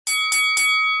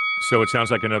So it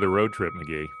sounds like another road trip,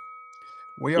 McGee.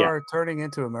 We are turning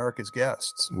into America's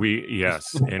guests.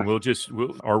 Yes, and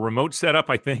our remote setup,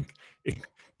 I think,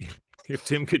 if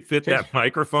Tim could fit that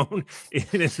microphone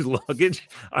in his luggage,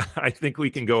 I think we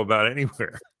can go about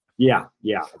anywhere. Yeah.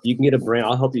 If you can get a brand,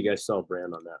 I'll help you guys sell a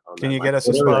brand on that. Can you get us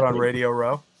a spot on Radio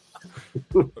Row?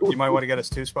 You might want to get us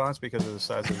 2 spots because of the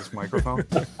size of this microphone.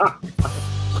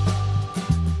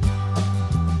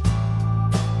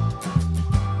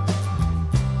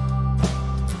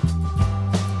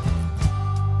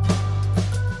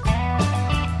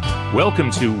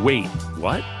 Welcome to Wait,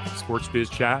 What? Sports Biz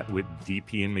Chat with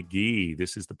DP and McGee.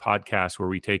 This is the podcast where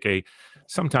we take a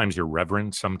sometimes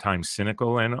irreverent, sometimes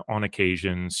cynical, and on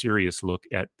occasion serious look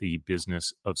at the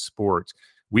business of sports.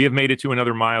 We have made it to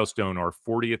another milestone, our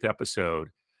 40th episode,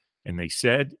 and they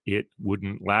said it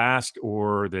wouldn't last,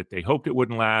 or that they hoped it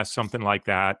wouldn't last, something like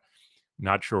that.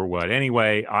 Not sure what.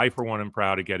 Anyway, I, for one, am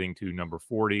proud of getting to number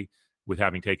 40 with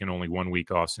having taken only 1 week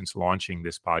off since launching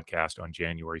this podcast on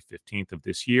January 15th of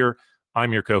this year.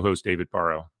 I'm your co-host, David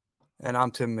Barrow. And I'm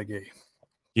Tim McGee.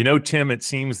 You know, Tim, it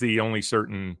seems the only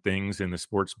certain things in the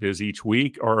sports biz each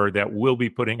week are that we'll be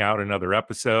putting out another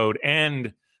episode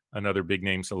and another big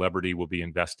name celebrity will be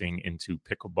investing into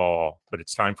pickleball. But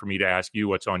it's time for me to ask you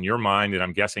what's on your mind, and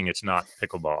I'm guessing it's not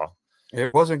pickleball.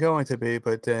 It wasn't going to be,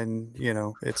 but then,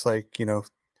 it's like,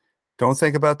 don't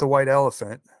think about the white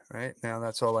elephant, right? Now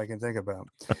that's all I can think about.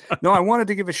 No, I wanted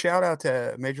to give a shout out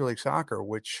to Major League Soccer,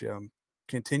 which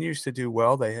continues to do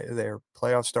well. Their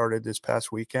playoffs started this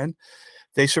past weekend.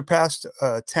 They surpassed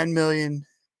 10 million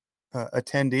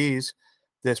attendees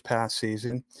this past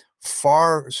season,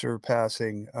 far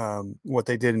surpassing what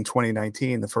they did in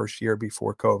 2019, the first year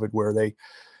before COVID, where they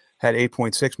had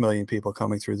 8.6 million people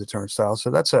coming through the turnstile. So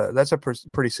that's a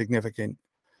pretty significant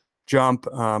jump.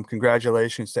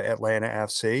 Congratulations to Atlanta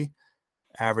FC.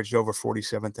 Averaged over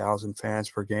 47,000 fans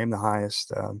per game, the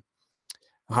highest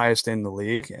in the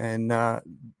league. And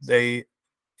they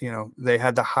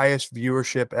had the highest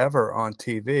viewership ever on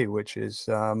TV, which is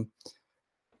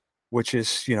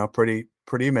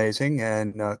pretty amazing,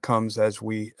 and comes, as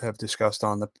we have discussed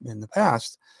in the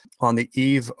past, on the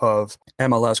eve of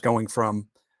MLS going from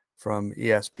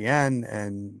ESPN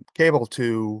and cable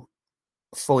to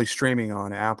fully streaming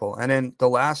on Apple. And then the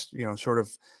last, sort of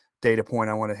data point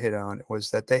I want to hit on was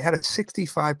that they had a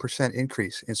 65%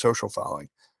 increase in social following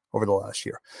over the last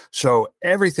year. So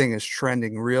everything is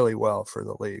trending really well for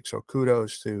the league. So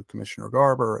kudos to Commissioner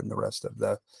Garber and the rest of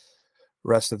the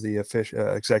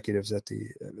executives at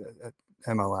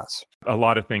MLS. A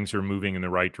lot of things are moving in the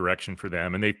right direction for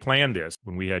them, and they planned this.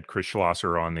 When we had Chris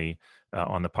Schlosser on the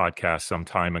podcast some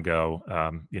time ago,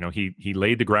 he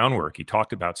laid the groundwork. He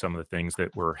talked about some of the things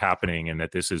that were happening, and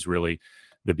that this is really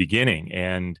the beginning.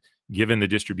 And given the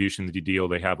distribution, the deal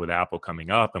they have with Apple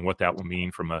coming up, and what that will mean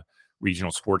from a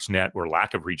regional sports net or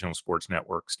lack of regional sports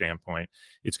network standpoint,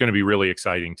 it's going to be really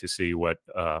exciting to see what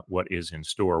is in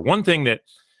store. One thing that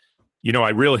I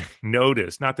really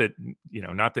noticed, not that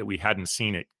we hadn't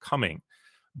seen it coming,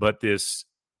 but this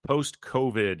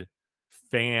post-COVID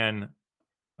fan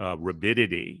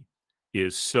rabidity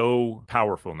is so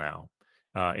powerful now.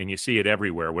 And you see it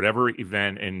everywhere. Whatever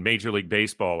event, in Major League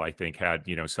Baseball, I think, had,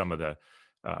 some of the,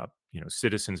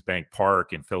 Citizens Bank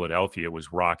Park in Philadelphia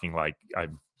was rocking like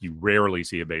you rarely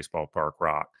see a baseball park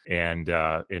rock, and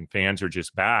fans are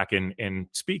just back. And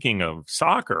speaking of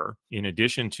soccer, in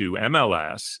addition to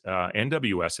MLS,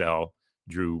 NWSL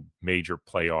drew major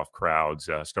playoff crowds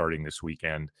starting this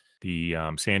weekend. The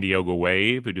San Diego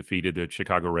Wave, who defeated the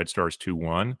Chicago Red Stars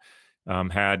 2-1,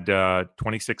 had over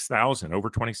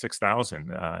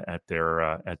 26,000 at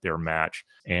their match,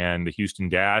 and the Houston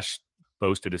Dash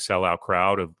boasted a sellout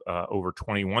crowd of over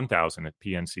 21,000 at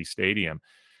PNC Stadium.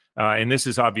 And this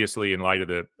is obviously in light of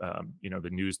the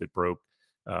news that broke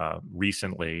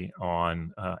recently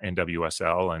on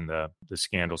NWSL and the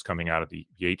scandals coming out of the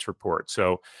Yates report.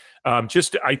 So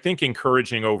just, I think,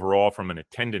 encouraging overall from an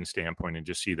attendance standpoint, and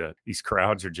just see these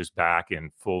crowds are just back in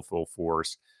full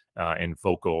force and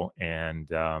vocal, and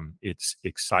it's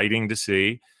exciting to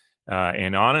see.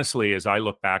 And honestly, as I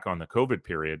look back on the COVID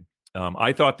period,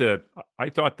 I thought the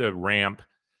ramp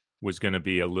was going to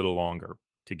be a little longer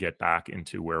to get back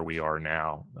into where we are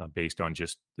now, based on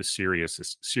just the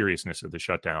seriousness of the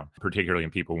shutdown, particularly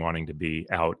in people wanting to be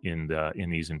out in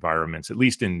these environments, at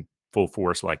least in full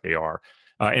force like they are.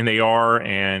 And they are,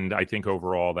 and I think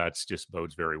overall that's just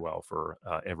bodes very well for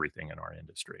everything in our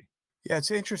industry. Yeah,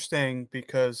 it's interesting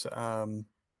because,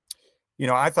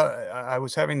 I thought I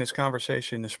was having this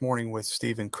conversation this morning with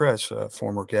Steve and Chris, a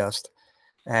former guest,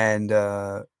 and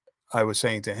I was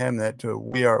saying to him that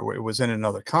it was in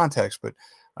another context, but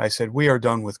I said, we are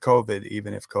done with COVID,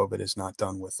 even if COVID is not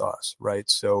done with us, right?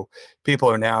 So people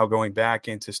are now going back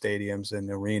into stadiums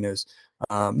and arenas,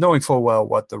 knowing full well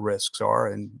what the risks are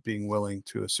and being willing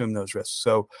to assume those risks.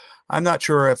 So I'm not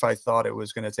sure if I thought it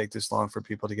was going to take this long for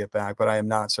people to get back, but I am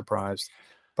not surprised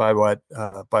by what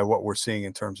we're seeing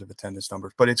in terms of attendance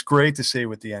numbers. But it's great to see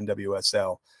with the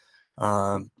NWSL,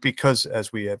 because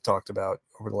as we have talked about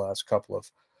over the last couple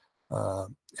of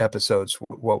episodes,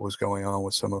 what was going on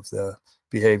with some of the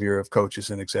behavior of coaches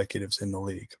and executives in the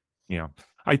league. Yeah.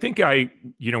 I think I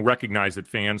recognize that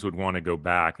fans would want to go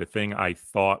back. The thing I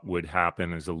thought would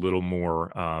happen is a little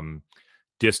more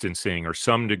distancing or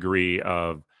some degree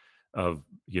of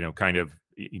kind of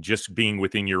just being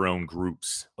within your own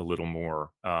groups a little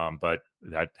more. But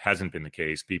that hasn't been the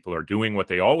case. People are doing what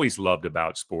they always loved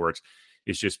about sports.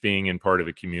 It's just being in part of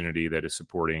a community that is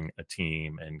supporting a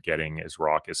team and getting as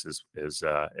raucous as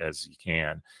you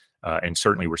can. And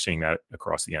certainly we're seeing that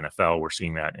across the NFL. We're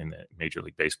seeing that in the Major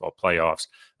League Baseball playoffs,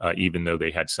 even though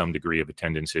they had some degree of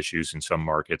attendance issues in some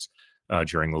markets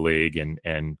during the league.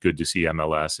 And good to see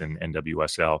MLS and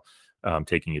NWSL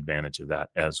taking advantage of that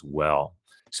as well.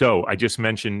 So I just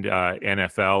mentioned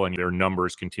NFL, and their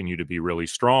numbers continue to be really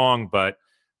strong, but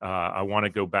I want to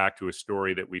go back to a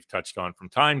story that we've touched on from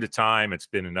time to time. It's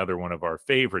been another one of our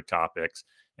favorite topics,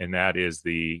 and that is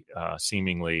the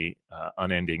seemingly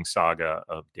unending saga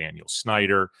of Daniel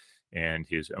Snyder and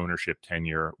his ownership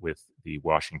tenure with the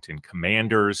Washington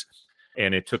Commanders.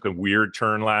 And it took a weird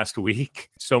turn last week,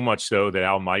 so much so that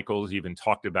Al Michaels even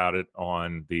talked about it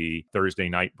on the Thursday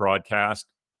night broadcast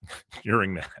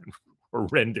during that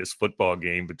horrendous football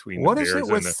game between what the Bears is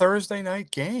it with Thursday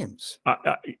night games?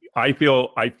 I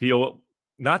feel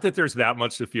not that there's that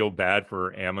much to feel bad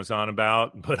for Amazon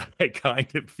about, but I kind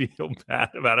of feel bad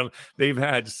about them. They've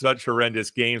had such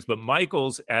horrendous games, but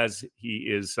Michaels, as he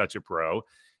is such a pro,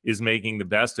 is making the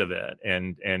best of it.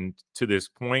 And to this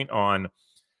point on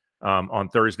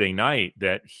Thursday night,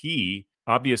 that he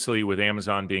obviously, with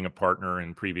Amazon being a partner,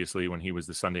 and previously when he was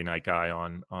the Sunday night guy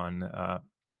on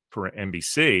for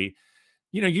NBC,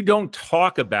 you don't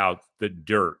talk about the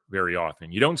dirt very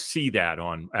often. You don't see that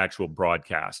on actual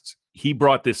broadcasts. He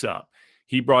brought this up.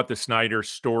 He brought the Snyder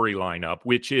storyline up,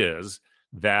 which is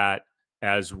that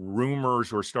as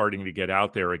rumors were starting to get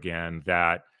out there again,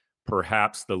 that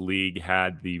perhaps the league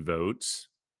had the votes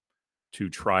to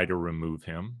try to remove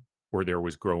him, or there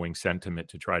was growing sentiment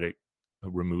to try to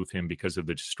remove him because of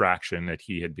the distraction that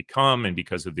he had become and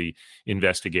because of the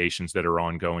investigations that are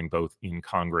ongoing both in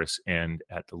Congress and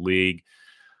at the league,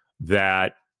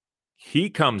 that he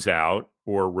comes out,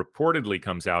 or reportedly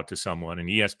comes out to someone, and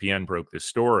ESPN broke this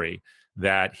story,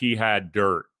 that he had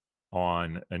dirt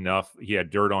on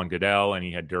Goodell, and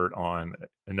he had dirt on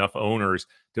enough owners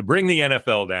to bring the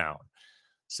NFL down.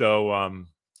 So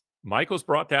Michaels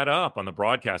brought that up on the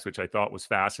broadcast, which I thought was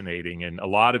fascinating. And a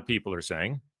lot of people are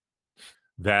saying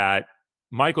that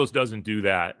Michaels doesn't do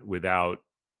that without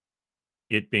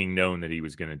it being known that he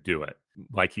was going to do it.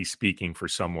 Like he's speaking for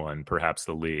someone, perhaps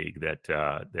the league,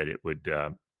 that it would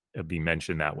be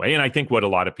mentioned that way. And I think what a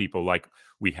lot of people, like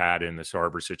we had in the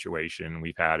Sarver situation,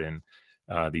 we've had in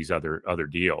these other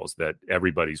deals, that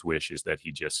everybody's wish is that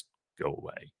he just go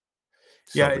away.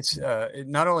 Yeah, it's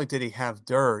not only did he have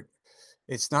dirt,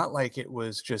 it's not like it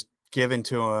was just given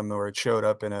to him or it showed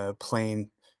up in a plain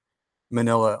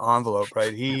manila envelope,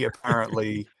 right? He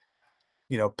apparently,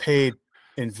 paid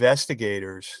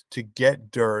investigators to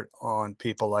get dirt on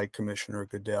people like Commissioner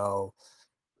Goodell,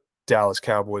 Dallas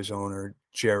Cowboys owner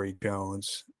Jerry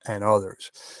Jones, and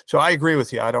others. So I agree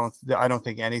with you. I don't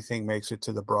think anything makes it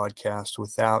to the broadcast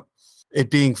without it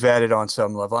being vetted on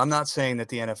some level. I'm not saying that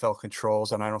the NFL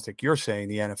controls, and I don't think you're saying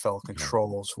the NFL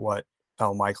controls what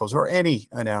Al Michaels or any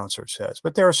announcer says,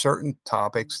 but there are certain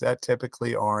topics that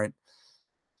typically aren't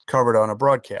covered on a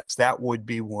broadcast. That would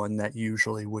be one that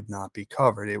usually would not be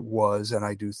covered. It was, and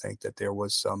I do think that there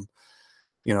was some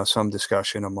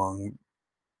discussion among,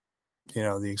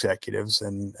 the executives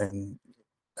and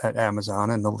at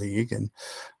Amazon and the league. And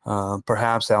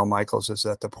perhaps Al Michaels is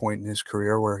at the point in his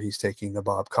career where he's taking the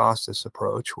Bob Costas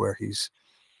approach, where he's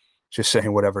just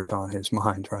saying whatever's on his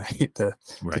mind, right? The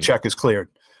check is cleared.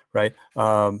 Right.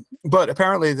 But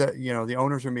apparently the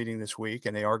owners are meeting this week,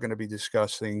 and they are going to be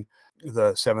discussing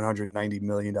the $790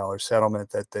 million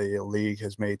settlement that the league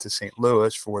has made to St.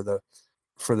 Louis for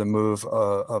the move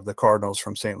of the Cardinals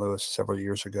from St. Louis several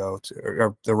years ago,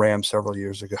 or the Rams several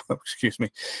years ago. Excuse me.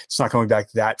 It's not going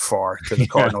back that far to the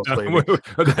Cardinals.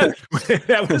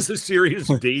 That was a serious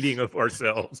dating of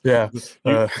ourselves. Yeah.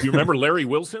 You remember Larry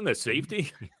Wilson, the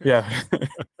safety? Yeah.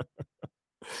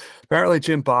 Apparently,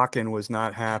 Jim Bakken was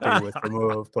not happy with the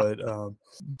move,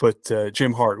 but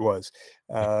Jim Hart was.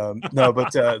 No,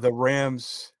 but the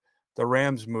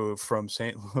Rams move from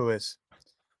St. Louis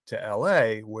to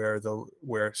L.A.,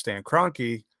 where Stan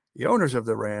Kroenke, the owner of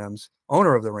the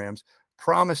Rams,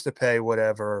 promised to pay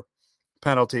whatever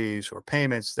penalties or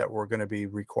payments that were going to be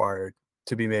required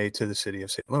to be made to the city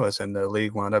of St. Louis, and the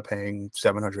league wound up paying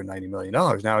 $790 million.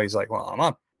 Now he's like,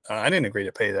 well, I didn't agree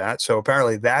to pay that. So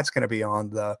apparently that's going to be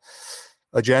on the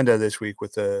agenda this week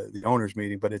with the owners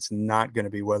meeting, but it's not going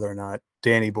to be whether or not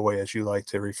Danny Boy, as you like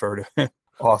to refer to him,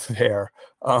 off air.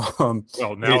 Well,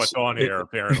 now it's on air,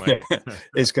 apparently.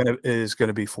 is going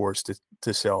to be forced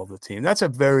to sell the team. That's a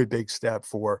very big step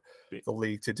for the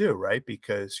league to do, right?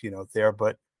 Because, they're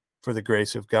but for the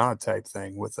grace of God type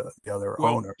thing with the other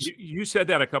owners. You said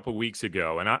that a couple of weeks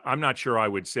ago, and I'm not sure I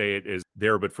would say it is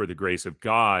there but for the grace of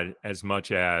God as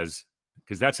much as,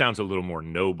 because that sounds a little more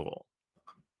noble.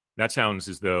 That sounds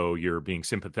as though you're being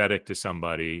sympathetic to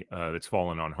somebody that's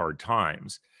fallen on hard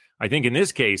times. I think in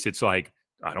this case, it's like,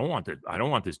 I don't want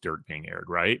this dirt being aired,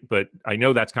 right? But I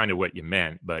know that's kind of what you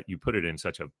meant, but you put it in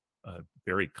such a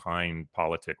very kind,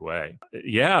 politic way.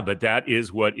 Yeah, but that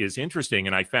is what is interesting,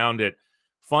 and I found it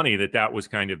funny that was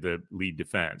kind of the lead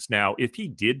defense. Now, if he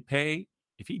did pay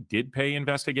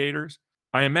investigators,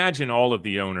 I imagine all of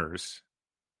the owners,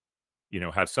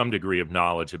 have some degree of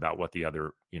knowledge about what the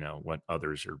other, what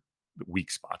others are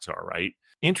weak spots are, right?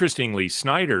 Interestingly,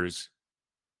 Snyder's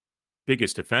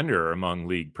biggest offender among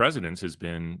league presidents has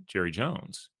been Jerry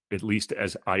Jones, at least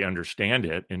as I understand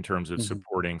it, in terms of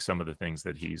supporting some of the things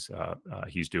that he's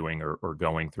doing or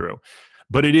going through.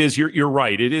 But it is, you're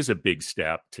right, it is a big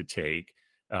step to take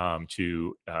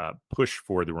to push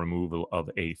for the removal of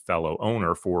a fellow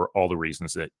owner for all the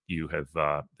reasons that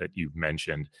you've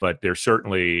mentioned. But there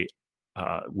certainly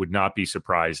would not be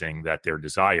surprising that their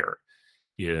desire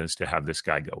is to have this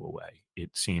guy go away.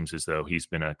 It seems as though he's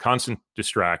been a constant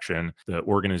distraction. The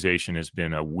organization has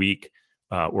been a weak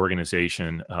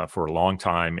organization for a long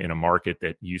time in a market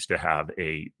that used to have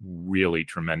a really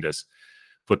tremendous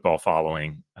football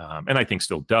following, and I think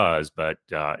still does, but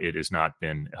it has not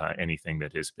been anything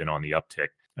that has been on the uptick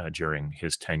during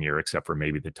his tenure, except for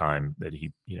maybe the time that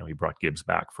he brought Gibbs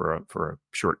back for a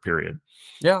short period.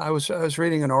 Yeah, I was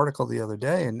reading an article the other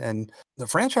day, and the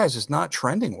franchise is not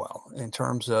trending well in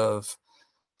terms of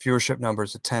viewership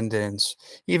numbers, attendance,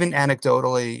 even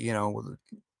anecdotally,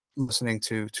 listening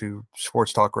to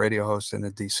sports talk radio hosts in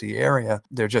the DC area,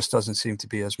 there just doesn't seem to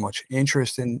be as much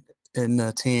interest in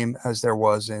the team as there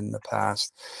was in the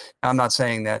past. I'm not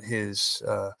saying that his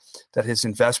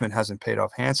investment hasn't paid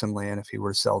off handsomely, and if he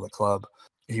were to sell the club,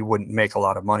 he wouldn't make a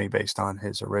lot of money based on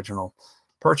his original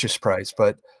purchase price.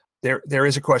 But there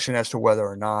is a question as to whether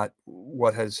or not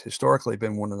what has historically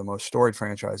been one of the most storied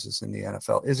franchises in the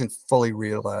NFL isn't fully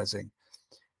realizing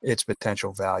its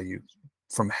potential value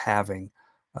from having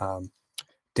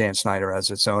Dan Snyder as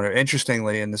its owner.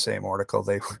 Interestingly, in the same article,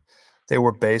 they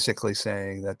were basically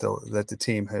saying that the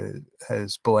team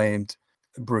has blamed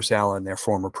Bruce Allen, their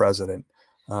former president,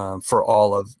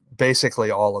 for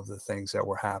basically all of the things that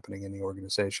were happening in the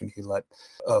organization. He let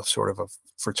a sort of a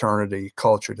fraternity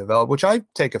culture develop, which I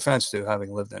take offense to,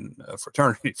 having lived in a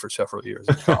fraternity for several years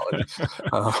in college.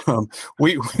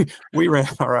 We ran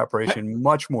our operation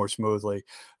much more smoothly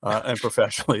and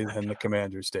professionally than the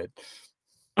Commanders did.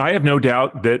 I have no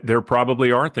doubt that there probably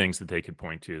are things that they could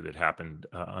point to that happened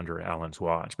under Allen's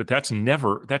watch, but that's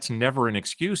never an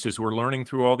excuse, as we're learning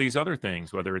through all these other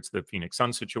things, whether it's the Phoenix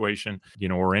Suns situation,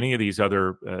 or any of these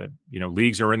other,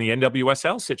 leagues, or in the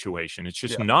NWSL situation. It's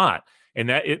just not. And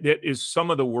that it is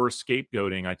some of the worst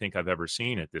scapegoating I think I've ever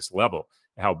seen at this level,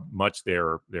 how much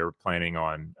they're planning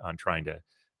on trying to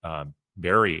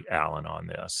bury Allen on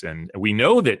this. And we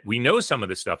know some of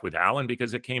the stuff with Allen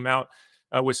because it came out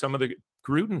with some of the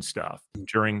Gruden stuff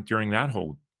during that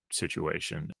whole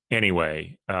situation.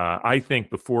 Anyway, I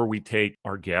think before we take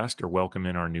our guest or welcome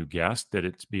in our new guest, that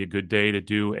it'd be a good day to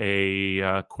do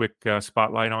a quick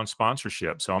spotlight on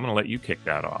sponsorship. So I'm going to let you kick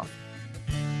that off.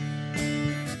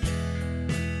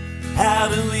 How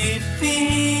do we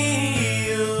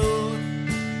feel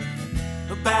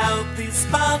about these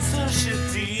sponsorship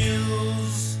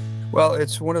deals? Well,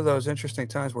 it's one of those interesting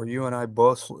times where you and I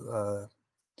both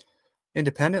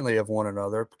independently of one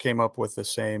another came up with the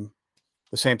same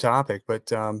topic. But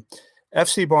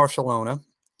FC Barcelona,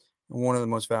 one of the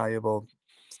most valuable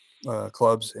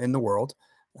clubs in the world,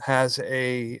 has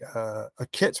a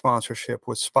kit sponsorship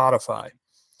with Spotify.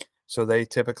 So they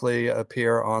typically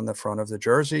appear on the front of the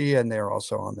jersey, and they're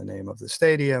also on the name of the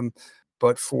stadium.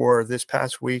 But for this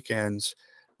past weekend's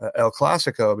El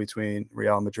Clasico between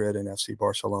Real Madrid and FC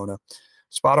Barcelona,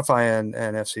 Spotify and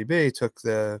FCB took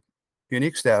the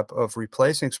unique step of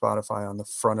replacing Spotify on the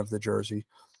front of the jersey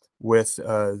with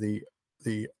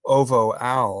the Ovo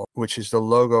Owl, which is the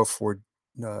logo for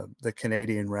the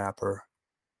Canadian rapper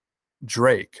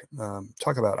Drake.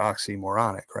 Talk about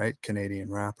oxymoronic, right? Canadian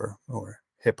rapper or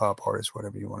hip hop artist,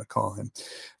 whatever you want to call him.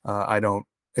 I don't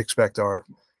expect our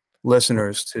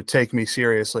listeners to take me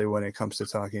seriously when it comes to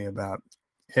talking about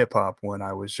hip hop when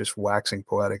I was just waxing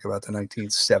poetic about the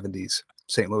 1970s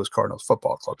St. Louis Cardinals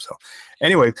football club. So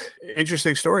anyway,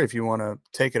 interesting story if you want to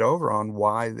take it over on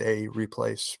why they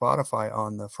replaced Spotify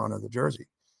on the front of the jersey.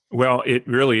 Well, it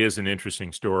really is an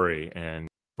interesting story, and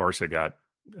Barca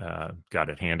got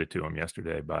it handed to him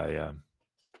yesterday by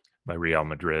Real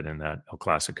Madrid in that El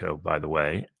Clasico, by the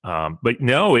way. But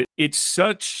no,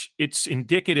 it's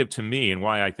indicative to me, and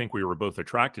why I think we were both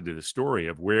attracted to the story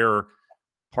of where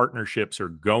partnerships are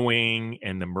going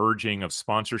and the merging of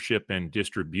sponsorship and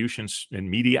distributions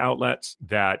and media outlets,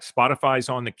 that Spotify's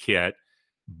on the kit,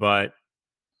 but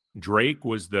Drake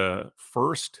was the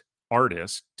first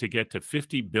artist to get to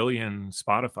 50 billion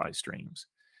Spotify streams.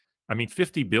 I mean,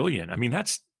 50 billion. I mean,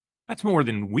 that's more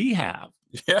than we have.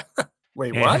 Yeah.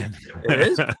 Wait, what? It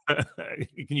is?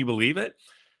 Can you believe it?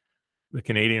 The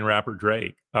Canadian rapper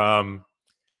Drake.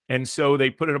 And so they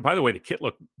put it up. By the way, the kit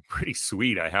looked pretty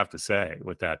sweet, I have to say,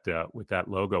 with that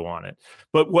logo on it.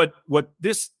 But what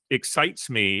this excites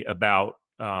me about,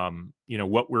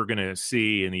 what we're going to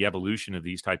see in the evolution of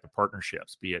these type of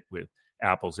partnerships, be it with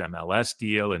Apple's MLS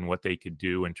deal and what they could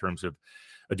do in terms of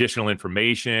additional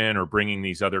information or bringing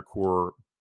these other core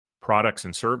products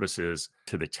and services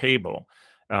to the table.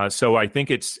 So I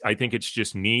think it's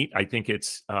just neat. I think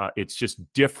it's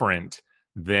just different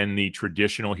than the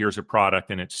traditional, here's a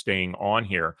product and it's staying on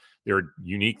here. There are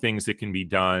unique things that can be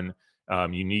done,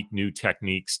 unique new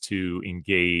techniques to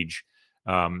engage.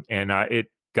 And it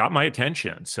got my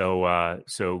attention. So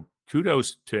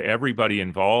kudos to everybody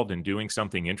involved in doing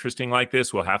something interesting like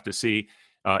this. We'll have to see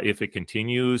if it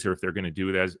continues or if they're going to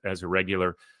do it as a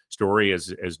regular story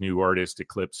as new artists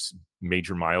eclipse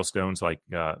major milestones like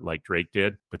Drake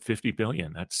did. But 50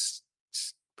 billion, that's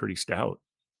pretty stout.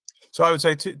 So I would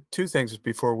say two things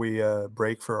before we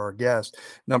break for our guest.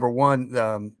 Number one,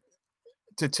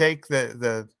 to take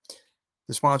the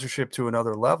sponsorship to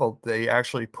another level, they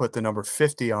actually put the number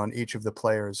 50 on each of the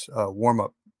players'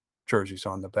 warm-up jerseys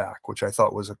on the back, which I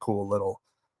thought was a cool little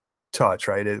touch,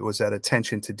 right? It was that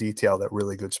attention to detail that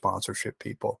really good sponsorship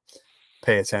people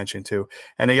pay attention to.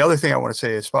 And the other thing I want to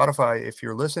say is Spotify, if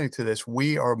you're listening to this,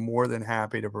 we are more than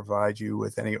happy to provide you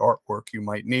with any artwork you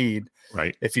might need.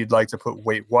 Right. If you'd like to put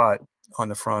 "Wait What" on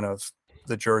the front of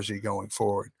the jersey going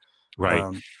forward.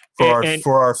 Right.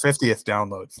 For our 50th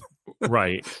download.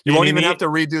 Right. You won't even have to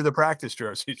redo the practice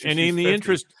jersey. And in the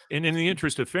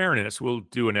interest of fairness, we'll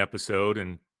do an episode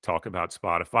and talk about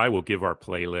Spotify. We'll give our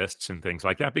playlists and things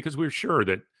like that, because we're sure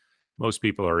that most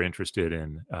people are interested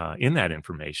in that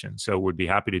information. So we'd be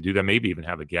happy to do that, maybe even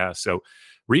have a guest. So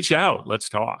reach out. Let's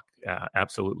talk.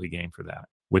 Absolutely game for that.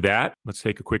 With that, let's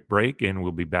take a quick break and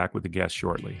we'll be back with the guest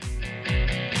shortly.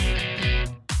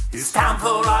 It's time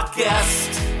for our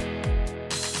guest.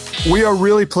 We are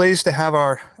really pleased to have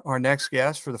our next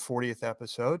guest for the 40th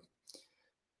episode.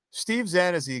 Steve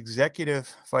Tseng is the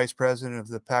executive vice president of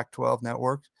the Pac-12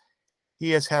 network.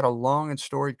 He has had a long and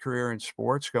storied career in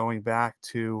sports, going back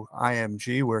to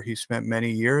IMG, where he spent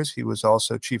many years. He was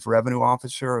also chief revenue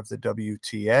officer of the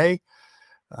WTA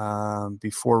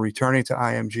before returning to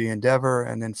IMG Endeavor,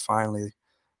 and then finally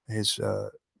his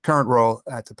current role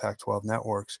at the Pac-12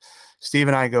 networks. Steve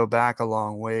and I go back a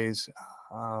long ways.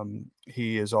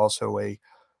 He is also a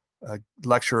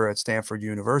lecturer at Stanford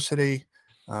University.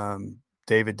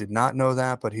 David did not know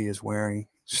that, but he is wearing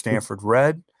Stanford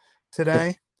red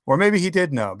today. Or maybe he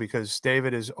did know, because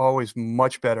David is always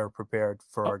much better prepared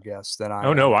for our guests than I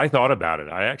am. No, I thought about it.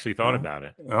 I actually thought about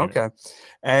it. Okay.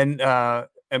 And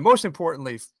most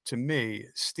importantly to me,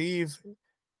 Steve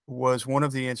was one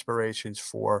of the inspirations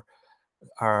for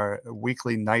our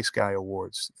weekly Nice Guy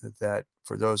Awards that,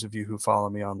 for those of you who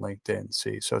follow me on LinkedIn,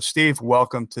 see. So Steve,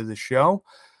 welcome to the show.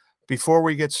 Before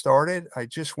we get started, I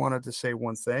just wanted to say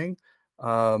one thing.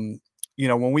 When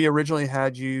we originally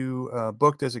had you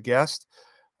booked as a guest,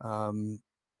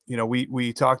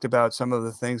 we talked about some of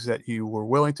the things that you were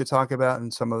willing to talk about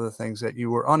and some of the things that you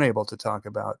were unable to talk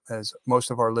about. As most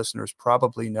of our listeners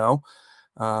probably know,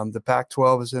 the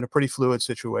Pac-12 is in a pretty fluid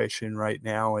situation right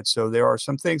now. And so there are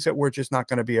some things that we're just not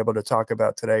going to be able to talk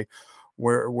about today.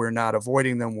 We're not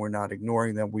avoiding them. We're not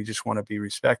ignoring them. We just want to be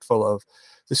respectful of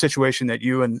the situation that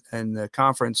you and the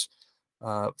conference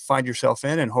find yourself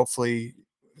in. And hopefully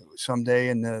someday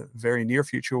in the very near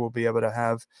future, we'll be able to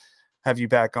have have you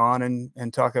back on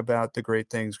and talk about the great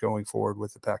things going forward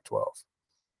with the Pac-12.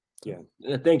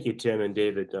 Yeah. Thank you, Tim and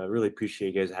David. Really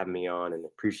appreciate you guys having me on, and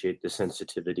appreciate the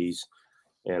sensitivities.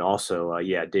 And also,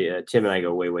 Tim and I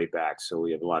go way, way back. So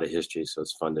we have a lot of history. So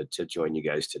it's fun to join you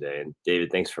guys today. And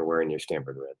David, thanks for wearing your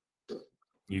Stanford red.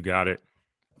 You got it.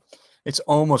 It's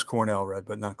almost Cornell red,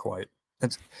 but not quite.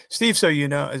 Steve, so you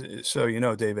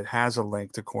know, David has a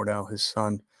link to Cornell. His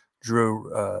son,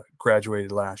 Drew,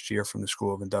 graduated last year from the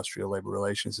School of Industrial Labor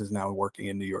Relations, is now working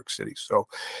in New York City. So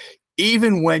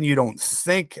even when you don't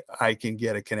think I can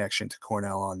get a connection to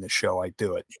Cornell on this show, I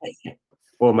do it.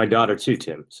 Well, my daughter too,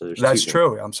 Tim. So that's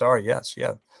true. I'm sorry. Yes.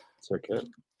 Yeah. It's okay.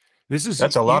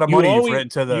 That's a lot of money you've written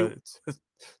to the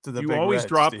you big always red,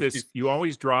 drop Steve. this. You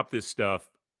always drop this stuff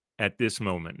at this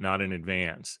moment, not in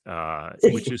advance,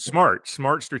 which is smart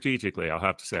strategically, I'll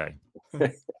have to say.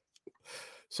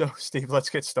 So, Steve, let's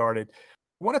get started.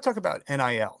 I want to talk about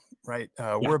NIL, right?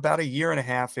 We're about a year and a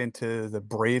half into the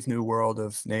brave new world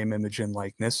of name, image, and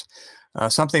likeness,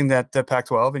 something that the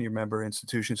Pac-12 and your member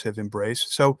institutions have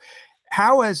embraced. So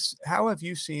how have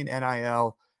you seen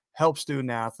NIL help student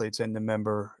athletes and the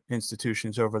member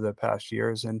institutions over the past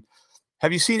years? And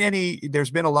have you seen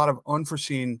there's been a lot of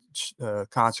unforeseen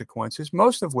consequences,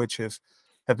 most of which have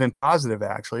been positive,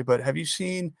 actually, but have you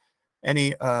seen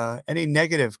any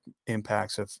negative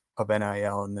impacts of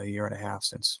NIL in the year and a half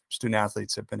since student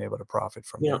athletes have been able to profit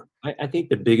from it? I think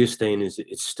the biggest thing is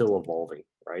it's still evolving,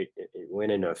 right? It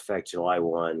went into effect July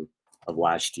 1 of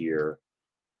last year,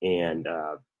 and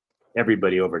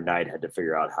everybody overnight had to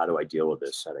figure out, how do I deal with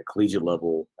this at a collegiate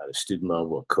level, at a student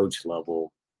level, a coach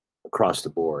level, across the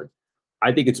board.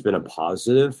 I think it's been a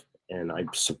positive, and I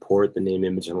support the name,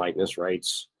 image, and likeness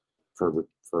rights for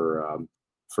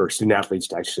student athletes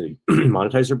to actually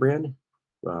monetize their brand.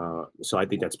 So I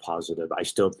think that's positive. I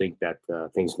still think that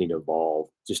things need to evolve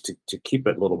just to keep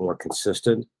it a little more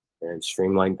consistent and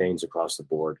streamline things across the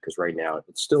board, because right now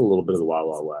it's still a little bit of the Wild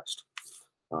Wild West.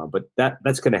 But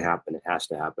that's going to happen. It has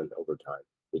to happen over time.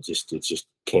 It just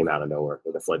came out of nowhere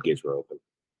where the floodgates were open.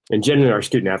 And generally, our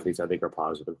student athletes, I think, are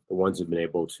positive. The ones who've been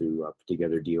able to put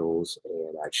together deals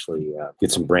and actually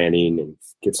get some branding and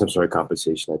get some sort of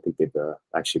compensation, I think they've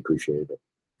actually appreciated it.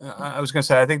 I was going to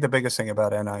say, I think the biggest thing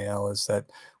about NIL is that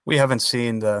we haven't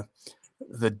seen the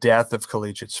death of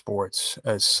collegiate sports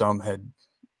as some had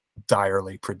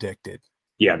direly predicted.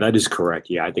 Yeah, that is correct.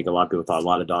 Yeah, I think a lot of people thought a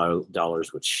lot of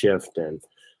dollars would shift, and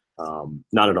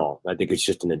not at all. I think it's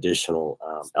just an additional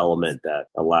element that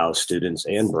allows students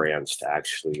and brands to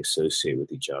actually associate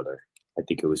with each other. I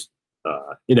think it was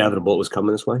inevitable it was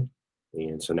coming this way,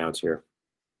 and so now it's here.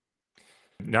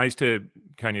 Nice to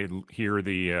kind of hear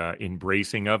the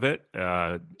embracing of it.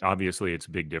 Obviously, it's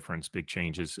a big difference, big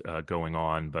changes going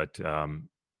on, but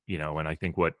and I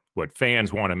think what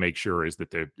fans want to make sure is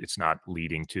that it's not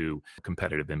leading to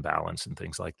competitive imbalance and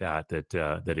things like that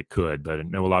it could. But I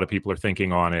know a lot of people are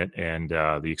thinking on it, and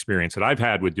the experience that I've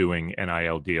had with doing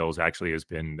NIL deals actually has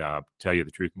been, tell you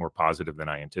the truth, more positive than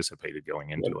I anticipated going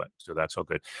into it. So that's all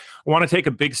good. I want to take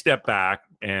a big step back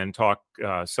and talk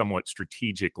somewhat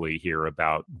strategically here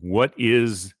about what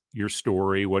is your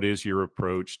story, what is your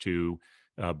approach to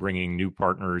bringing new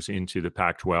partners into the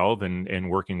Pac-12 and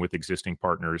working with existing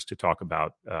partners to talk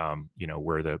about,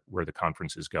 where the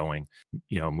conference is going,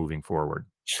 moving forward.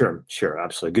 Sure.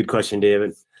 Absolutely. Good question,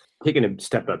 David. Taking a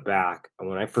step back,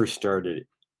 when I first started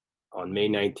on May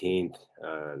 19th,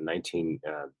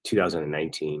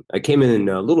 2019, I came in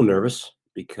a little nervous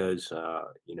because,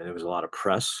 there was a lot of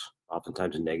press,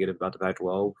 oftentimes negative about the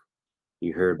Pac-12.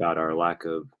 You heard about our lack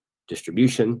of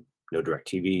distribution, no direct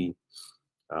TV,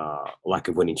 lack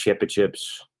of winning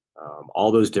championships,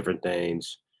 all those different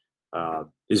things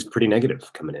is pretty negative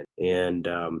coming in.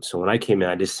 And so when I came in,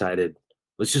 I decided,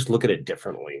 let's just look at it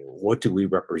differently. What do we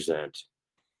represent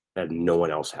that no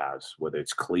one else has, whether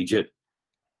it's collegiate,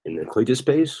 in the collegiate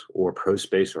space or pro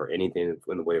space or anything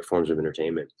in the way of forms of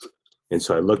entertainment? And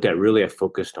so I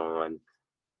focused on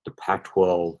the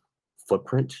Pac-12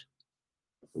 footprint.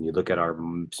 When you look at our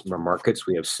markets,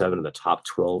 we have 7 of the top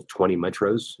 20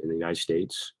 metros in the United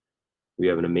States. We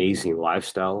have an amazing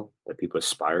lifestyle that people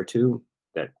aspire to,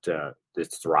 that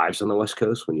thrives on the West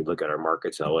Coast. When you look at our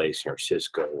markets, LA, San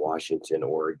Francisco, Washington,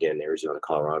 Oregon, Arizona,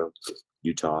 Colorado,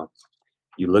 Utah,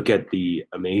 you look at the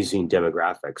amazing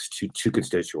demographics, two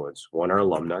constituents. One, our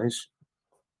alumni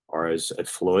are as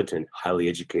affluent and highly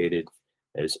educated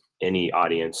as any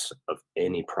audience of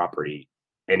any property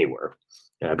anywhere.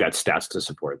 And I've got stats to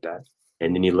support that.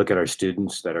 And then you look at our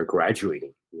students that are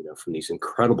graduating, from these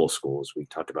incredible schools. We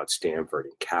talked about Stanford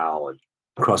and Cal and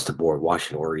across the board,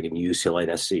 Washington, Oregon, and UCLA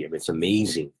and SC. I mean, it's an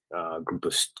amazing group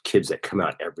of kids that come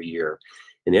out every year.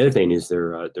 And the other thing is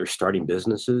they're starting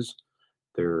businesses,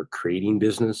 they're creating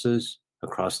businesses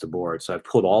across the board. So I've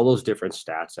pulled all those different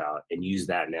stats out and use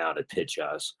that now to pitch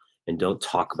us and don't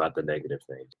talk about the negative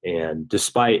things. And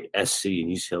despite SC and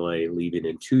UCLA leaving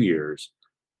in 2 years,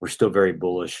 we're still very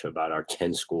bullish about our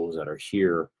 10 schools that are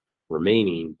here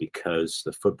remaining because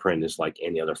the footprint is like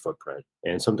any other footprint.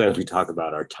 And sometimes we talk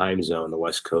about our time zone, the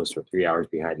West Coast, or 3 hours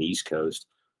behind the East Coast.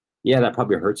 Yeah, that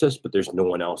probably hurts us, but there's no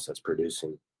one else that's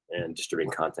producing and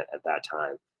distributing content at that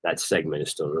time. That segment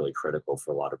is still really critical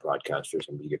for a lot of broadcasters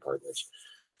and media partners.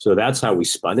 So that's how we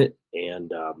spun it.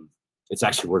 And it's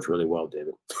actually worked really well,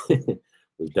 David.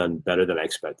 We've done better than I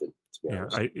expected, to be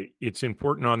honest. It's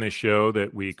important on this show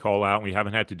that we call out. We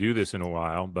haven't had to do this in a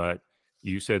while, but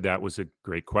you said that was a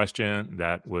great question.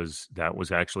 That was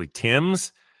actually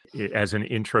Tim's as an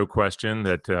intro question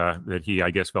that he,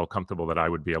 I guess, felt comfortable that I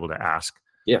would be able to ask.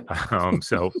 Yeah.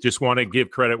 So just want to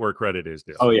give credit where credit is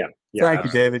due. Oh, yeah. Thank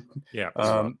you, David.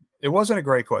 Yeah. It wasn't a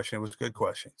great question. It was a good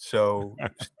question. So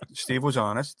Steve was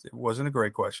honest. It wasn't a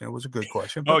great question. It was a good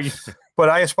question. But, but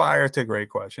I aspire to great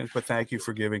questions. But thank you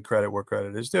for giving credit where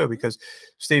credit is due. Because,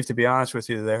 Steve, to be honest with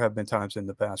you, there have been times in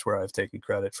the past where I've taken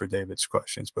credit for David's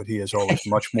questions, but he is always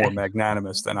much more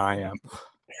magnanimous than I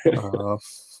am.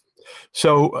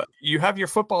 So you have your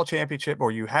football championship,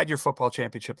 or you had your football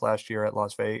championship last year at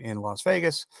in Las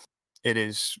Vegas. It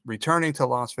is returning to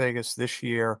Las Vegas this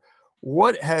year.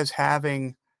 What has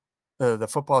having the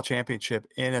football championship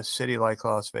in a city like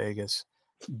Las Vegas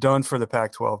done for the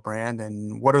Pac-12 brand,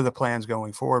 and what are the plans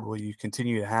going forward? Will you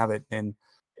continue to have it in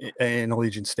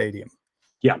Allegiant Stadium?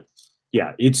 Yeah,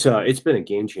 it's been a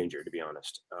game changer, to be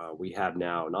honest. We have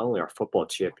now not only our football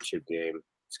championship game,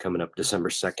 it's coming up December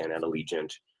 2nd at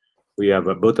Allegiant. We have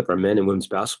both of our men and women's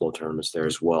basketball tournaments there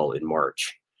as well in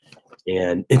March.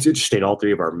 And it's interesting, all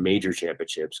three of our major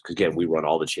championships, because again, we run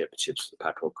all the championships of the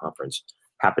Pac-12 conference,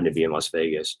 happen to be in Las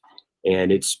Vegas.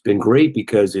 And it's been great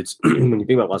because it's, when you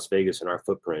think about Las Vegas and our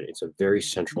footprint, it's a very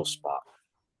central spot,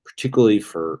 particularly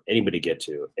for anybody to get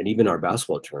to. And even our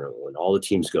basketball tournament, when all the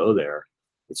teams go there,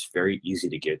 it's very easy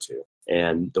to get to.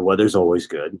 And the weather's always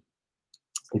good.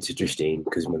 It's interesting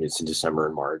because when it's in December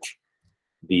and March,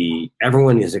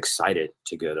 everyone is excited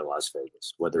to go to Las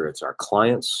Vegas, whether it's our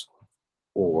clients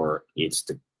or it's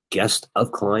the guest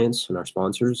of clients and our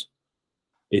sponsors.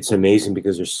 It's amazing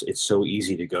because it's so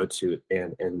easy to go to,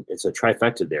 and it's a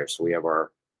trifecta there. So we have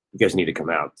you guys need to come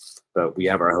out, but we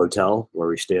have our hotel where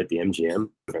we stay at the MGM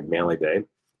in Manly Bay.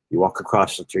 You walk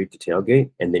across the street to tailgate,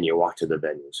 and then you walk to the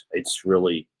venues. It's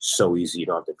really so easy. You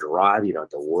don't have to drive. You don't have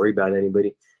to worry about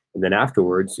anybody. And then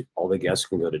afterwards, all the guests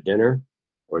can go to dinner,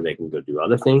 or they can go do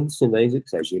other things in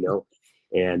Vegas, as you know.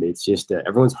 And it's just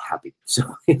everyone's happy. So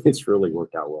it's really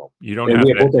worked out well. You don't have we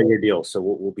have both on your deal, so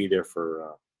we'll be there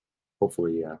for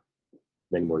hopefully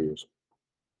many more years.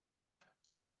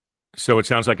 So it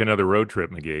sounds like another road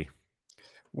trip, McGee.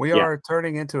 We are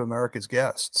turning into America's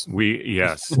guests.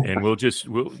 Yes, and we'll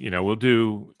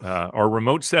do our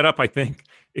remote setup. I think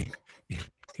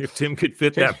if Tim could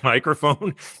fit that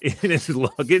microphone in his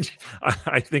luggage,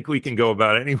 I think we can go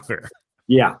about anywhere.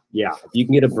 Yeah. If you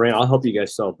can get a brand, I'll help you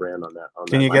guys sell a brand on that.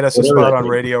 Can you get us a spot on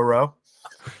Radio Row?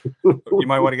 You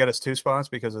might want to get us 2 spots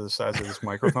because of the size of this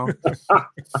microphone.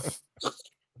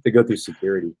 To go through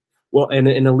security. Well, and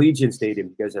in Allegiant Stadium,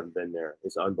 you guys haven't been there.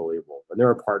 It's unbelievable. And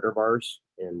they're a partner of ours,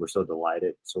 and we're so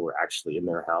delighted. So we're actually in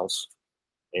their house,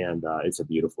 and it's a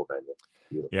beautiful venue.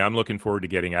 Beautiful. Yeah, I'm looking forward to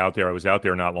getting out there. I was out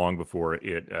there not long before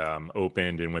it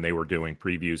opened, and when they were doing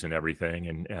previews and everything,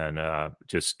 and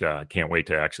just can't wait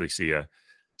to actually see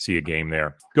a game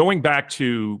there. Going back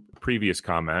to previous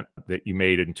comment that you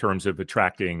made in terms of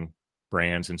attracting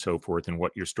brands and so forth, and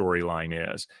what your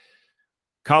storyline is.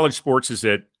 College sports is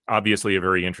at obviously a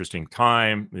very interesting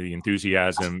time. The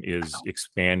enthusiasm is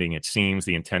expanding, it seems.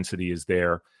 The intensity is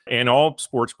there. And all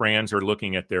sports brands are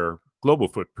looking at their global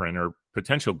footprint or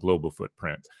potential global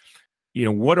footprint.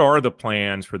 What are the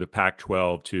plans for the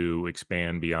Pac-12 to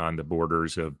expand beyond the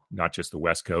borders of not just the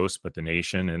West Coast, but the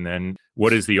nation? And then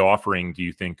what is the offering, do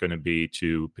you think, going to be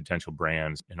to potential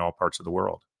brands in all parts of the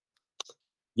world?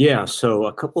 Yeah, so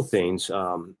a couple things.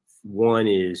 One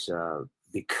is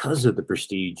because of the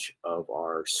prestige of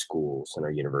our schools and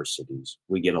our universities,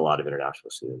 we get a lot of international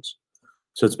students.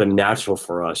 So it's been natural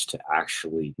for us to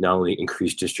actually not only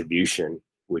increase distribution,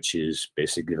 which is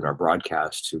basically giving our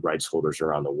broadcast to rights holders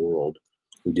around the world.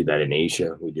 We do that in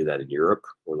Asia. We do that in Europe.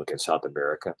 We're looking at South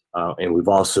America. And we've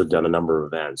also done a number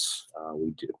of events.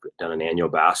 We've done an annual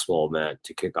basketball event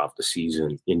to kick off the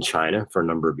season in China for a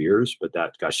number of years, but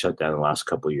that got shut down in the last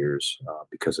couple of years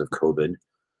because of COVID.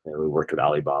 And we worked with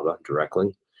Alibaba directly.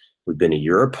 We've been to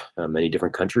Europe, many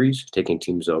different countries, taking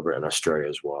teams over, and Australia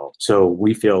as well. So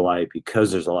we feel like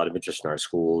because there's a lot of interest in our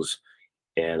schools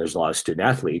and there's a lot of student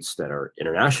athletes that are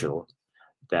international,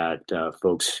 that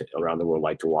folks around the world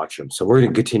like to watch them. So we're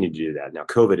going to continue to do that. Now,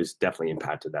 COVID has definitely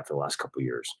impacted that for the last couple of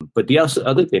years. But the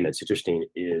other thing that's interesting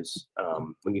is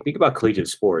when you think about collegiate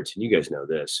sports, and you guys know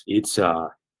this, it's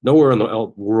nowhere in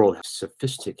the world has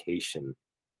sophistication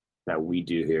that we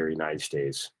do here in the United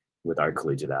States with our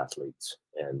collegiate athletes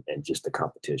and just the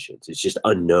competitions. It's just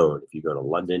unknown. If you go to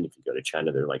London, if you go to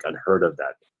China, they're like unheard of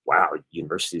that. Wow,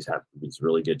 universities have these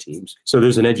really good teams. So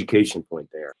there's an education point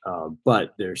there.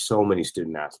 But there's so many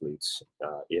student athletes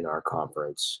in our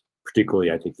conference.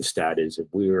 Particularly, I think the stat is if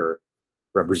we were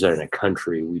representing a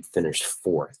country, we'd finish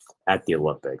 4th at the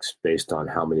Olympics based on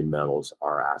how many medals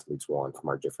our athletes won from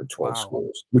our different 12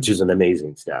 schools, which is an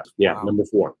amazing stat. Yeah, number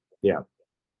 4. Yeah.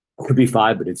 It could be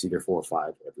 5, but it's either 4 or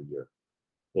 5 every year.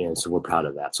 And so we're proud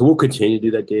of that. So we'll continue to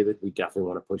do that, David. We definitely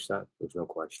want to push that. There's no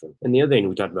question. And the other thing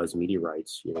we talked about is media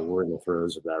rights. We're in the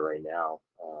throes of that right now.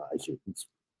 It's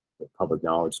public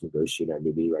knowledge, negotiating our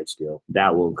new media rights deal.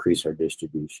 That will increase our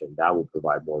distribution. That will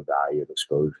provide more value and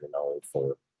exposure, not only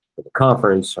for the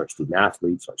conference, our student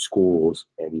athletes, our schools,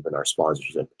 and even our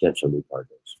sponsors and potential new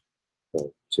partners.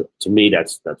 So to me,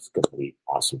 that's going to be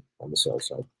awesome on the sales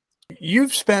side.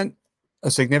 You've spent a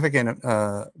significant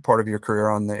part of your career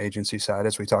on the agency side,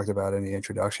 as we talked about in the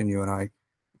introduction. You and I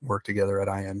worked together at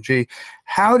IMG.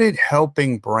 How did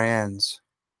helping brands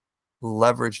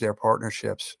leverage their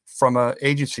partnerships from an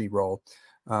agency role?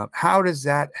 How does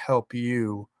that help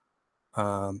you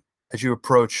as you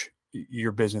approach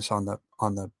your business on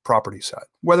the property side,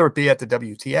 whether it be at the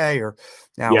WTA or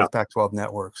now with Pac-12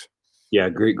 networks? Yeah,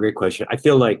 great question. I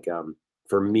feel like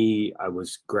for me, I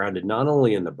was grounded not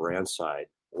only in the brand side,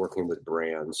 working with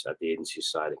brands at the agency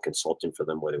side and consulting for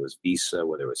them, whether it was Visa,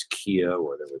 whether it was Kia,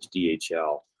 whether it was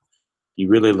DHL. You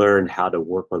really learned how to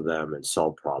work with them and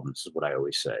solve problems, is what I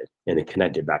always say. And it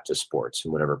connected back to sports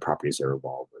and whatever properties they're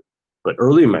involved with. But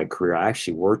early in my career, I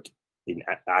actually worked in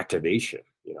activation.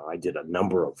 I did a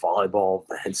number of volleyball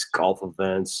events, golf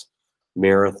events,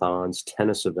 marathons,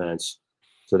 tennis events.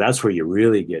 So that's where you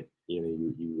really get,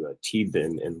 you teed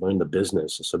and learn the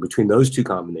business. So between those two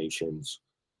combinations,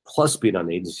 plus being on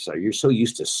the agency side, you're so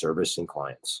used to servicing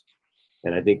clients.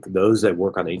 And I think those that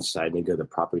work on the agency side and they go to the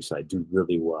property side do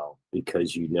really well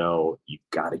because you've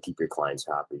got to keep your clients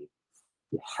happy.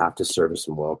 You have to service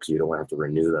them well because you don't want to have to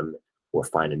renew them or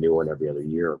find a new one every other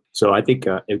year. So I think,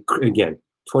 again,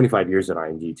 25 years at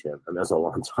IMG, Tim, that's a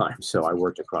long time. So I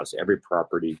worked across every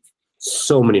property,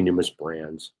 so many numerous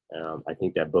brands. I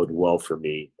think that boded well for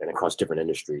me and across different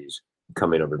industries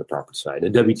coming over the property side.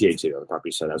 And WTA too, on the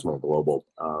property side, that's more global.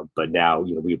 But now,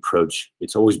 we approach,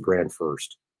 it's always brand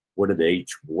first.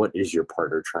 What is your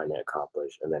partner trying to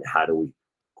accomplish? And then how do we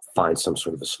find some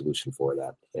sort of a solution for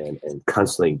that and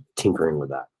constantly tinkering with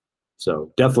that.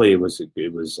 So definitely it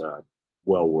was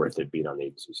well worth it being on the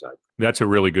agency side. That's a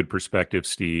really good perspective,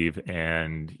 Steve.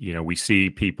 And, we see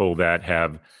people that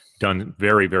have done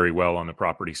very, very well on the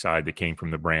property side that came from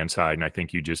the brand side. And I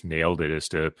think you just nailed it as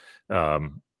to,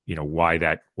 why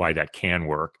that can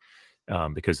work.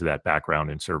 Because of that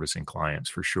background in servicing clients,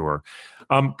 for sure.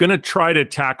 I'm going to try to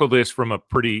tackle this from a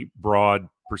pretty broad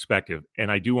perspective.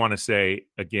 And I do want to say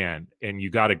again, and you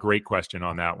got a great question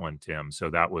on that one, Tim. So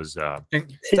that was Thank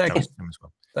you.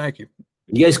 Thank you.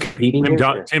 You guys competing?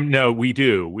 Tim, no, we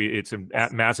do. It's a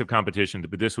massive competition,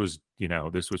 but this was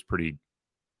pretty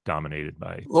dominated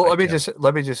by. Well, let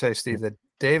me just say, Steve, that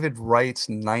David writes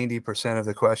 90% of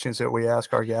the questions that we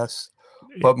ask our guests,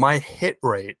 but my hit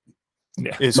rate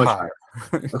is higher.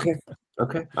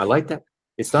 Okay. I like that.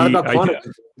 It's not about quantity.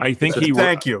 I think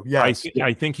thank you. Yes.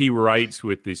 I think he writes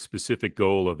with the specific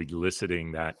goal of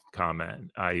eliciting that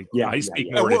comment. I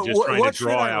speak more to just trying to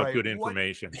draw out good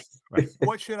information.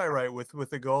 What should I write with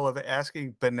the goal of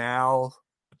asking banal,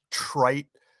 trite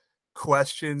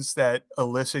questions that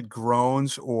elicit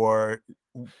groans or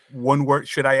one word?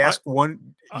 Should I ask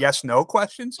one yes/no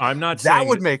questions? I'm not that saying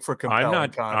would make for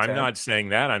compelling content. I'm not saying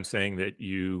that. I'm saying that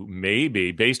you may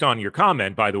be, based on your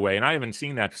comment, by the way, and I haven't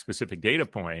seen that specific data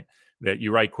point, that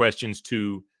you write questions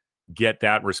to get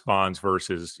that response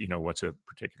versus, what's a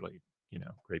particularly,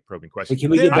 great probing question.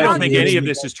 I don't think any of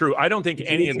this is true. I don't think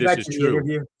any of this is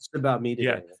true. It's about me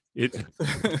today.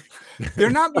 They're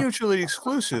not mutually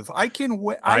exclusive. I can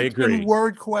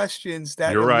word questions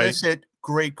that elicit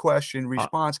great question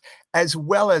response as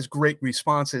well as great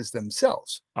responses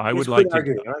themselves. I would like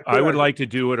to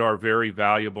do what our very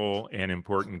valuable and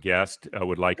important guest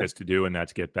would like us to do, and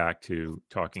that's get back to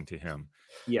talking to him.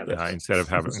 Yeah. Instead of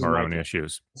having our own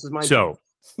issues. This is my so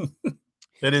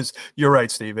It is. You're right,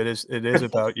 Steve. It is. It is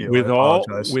about you. with I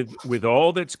apologize. with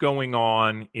all that's going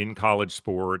on in college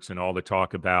sports and all the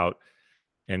talk about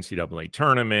NCAA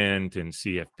tournament and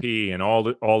CFP and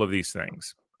all of these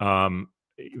things,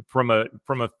 from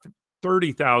a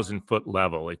 30,000 foot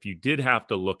level, if you did have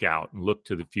to look out and look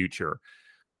to the future,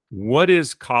 what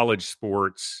is college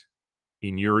sports,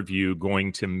 in your view,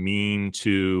 going to mean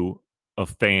to a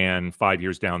fan 5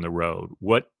 years down the road?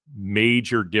 What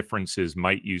major differences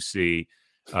might you see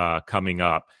coming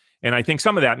up? And I think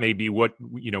some of that may be what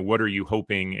are you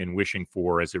hoping and wishing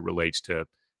for as it relates to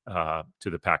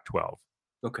the Pac-12?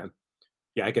 Okay.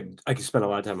 Yeah, I could spend a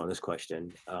lot of time on this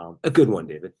question. A good one,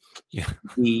 David. Yeah.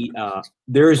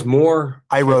 There's more.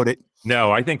 I wrote it.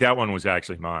 No, I think that one was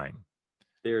actually mine.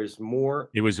 There's more.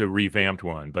 It was a revamped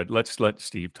one, but let's let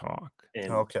Steve talk.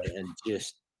 And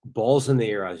just balls in the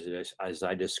air, as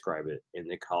I describe it, in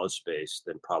the college space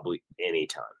than probably any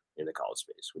time in the college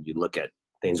space. When you look at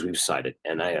things we've cited,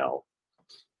 NIL,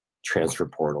 transfer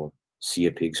portal,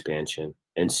 CFP expansion,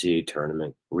 NCAA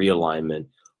tournament, realignment,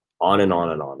 on and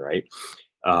on and on, right?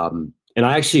 And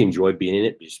I actually enjoy being in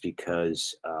it just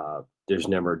because there's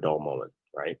never a dull moment,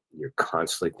 right? You're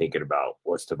constantly thinking about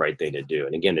what's the right thing to do.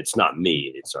 And again, it's not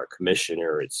me, it's our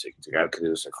commissioner, it's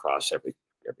executives across every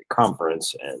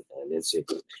conference and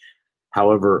NCAA.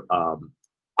 However,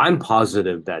 I'm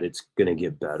positive that it's going to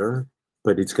get better,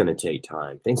 but it's going to take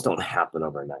time. Things don't happen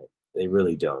overnight. They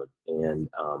really don't. And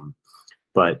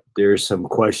but there's some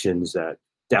questions that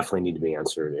definitely need to be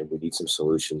answered, and we need some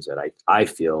solutions that I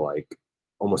feel like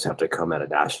almost have to come at a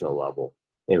national level,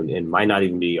 and might not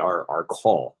even be our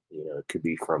call. It could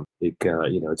be from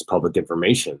it's public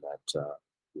information that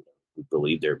we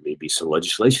believe there may be some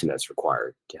legislation that's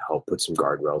required to help put some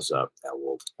guardrails up that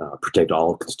will protect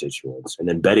all constituents. And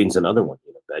then betting's another one.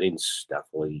 Betting's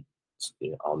definitely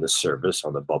on the surface,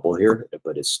 on the bubble here,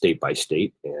 but it's state by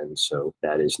state, and so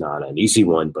that is not an easy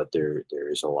one. But there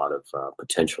is a lot of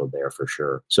potential there for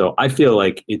sure. So I feel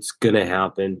like it's going to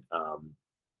happen,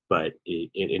 but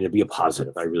it'll be a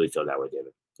positive. I really feel that way,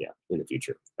 David. Yeah, in the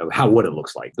future, what it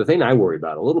looks like. The thing I worry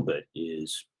about a little bit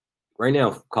is right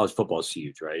now, college football is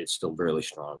huge, right? It's still really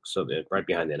strong, so they're right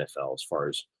behind the NFL as far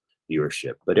as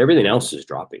viewership, but everything else is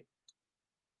dropping.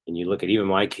 And you look at even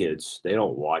my kids; they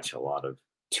don't watch a lot of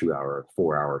 2-hour,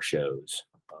 4-hour shows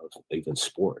of even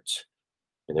sports,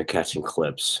 and they're catching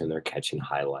clips and they're catching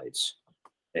highlights.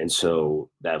 And so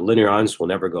that linear audience will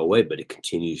never go away, but it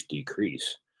continues to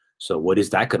decrease. So what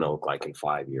is that going to look like in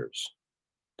 5 years?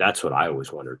 That's what I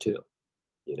always wonder too,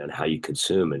 and how you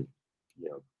consume. And,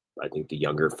 I think the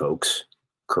younger folks,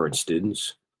 current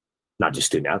students, not just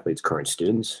student athletes, current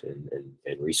students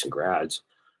and recent grads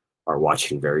are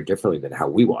watching very differently than how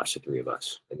we watch, the three of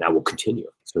us, and that will continue.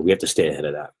 So we have to stay ahead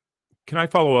of that. Can I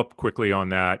follow up quickly on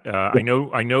that? Yeah.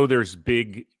 I know there's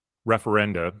big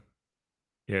referenda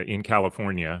in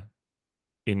California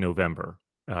in November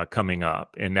coming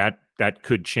up, and that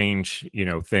could change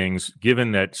things,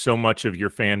 given that so much of your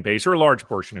fan base, or a large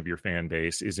portion of your fan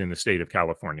base, is in the state of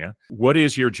California. What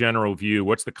is your general view?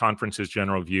 What's the conference's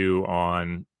general view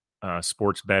on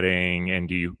sports betting, and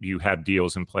do you have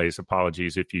deals in place?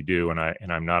 Apologies if you do, and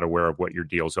I'm not aware of what your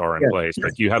deals are in place,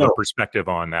 but do you have a perspective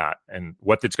on that and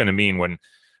what that's going to mean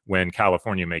when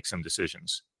California makes some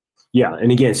decisions? Yeah,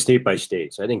 and again, state by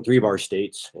state. So I think 3 of our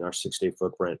states in our 6-state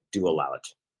footprint do allow it.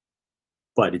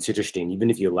 But it's interesting, even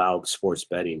if you allow sports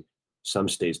betting, some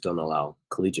states don't allow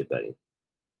collegiate betting.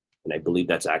 And I believe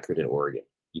that's accurate in Oregon.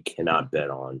 You cannot bet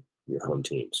on your home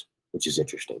teams, which is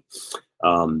interesting.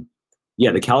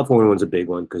 Yeah, the California one's a big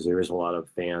one because there is a lot of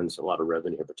fans, a lot of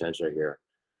revenue potential here.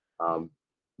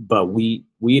 But we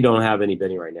don't have any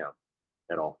betting right now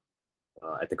at all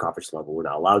at the conference level. We're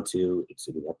not allowed to.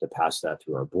 We have to pass that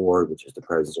through our board, which is the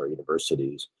presidents of our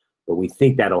universities. But we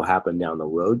think that'll happen down the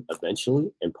road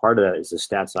eventually. And part of that is the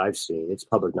stats I've seen. It's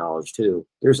public knowledge too.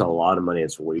 There's a lot of money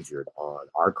that's wagered on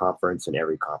our conference and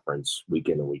every conference week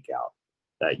in and week out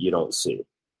that you don't see.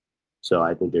 So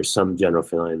I think there's some general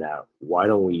feeling that why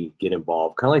don't we get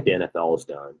involved, kind of like the NFL has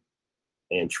done,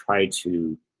 and try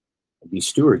to be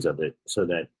stewards of it so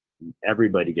that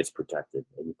everybody gets protected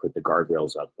and you put the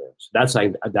guardrails up there. So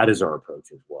that is our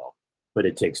approach as well. But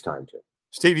it takes time too.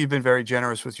 Steve, you've been very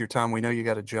generous with your time. We know you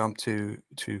got to jump to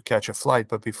catch a flight,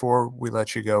 but before we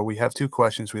let you go, we have 2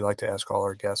 questions we like to ask all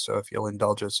our guests. So if you'll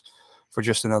indulge us for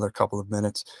just another couple of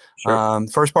minutes. Sure.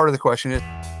 First part of the question is,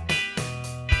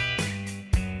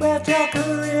 Where'd your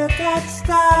career get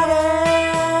started?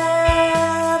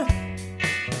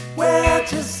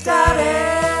 Where'd you started?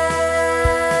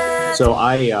 So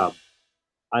I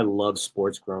love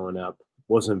sports growing up.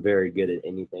 Wasn't very good at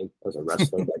anything. I was a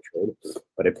wrestler by trade,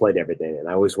 but I played everything. And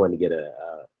I always wanted to get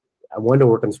I wanted to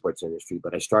work in the sports industry,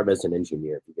 but I started as an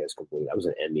engineer, if you guys can believe it. I was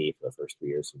an ME for the first 3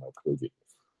 years of my collegiate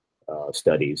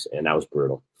studies, and that was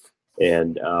brutal.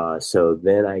 And so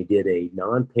then I did a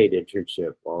non-paid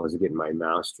internship while I was getting my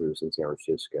master's in San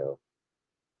Francisco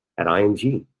at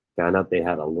IMG. Found out they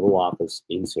had a little office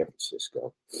in San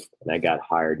Francisco, and I got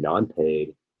hired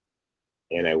non-paid.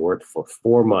 And I worked for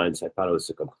 4 months. I thought it was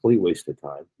a complete waste of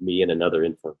time. Me and another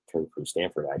intern from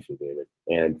Stanford actually did it.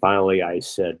 And finally, I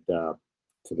said to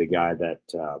the guy that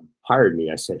hired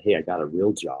me, I said, "Hey, I got a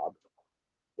real job,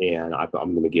 and I'm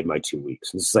going to give my 2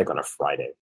 weeks." This is like on a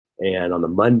Friday. And on the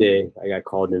Monday, I got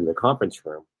called into the conference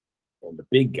room. And the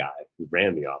big guy who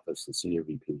ran the office, the senior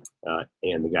VP,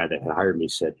 and the guy that had hired me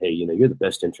said, "Hey, you're the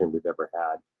best intern we've ever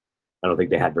had." I don't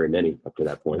think they had very many up to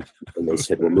that point. And they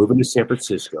said, "We're moving to San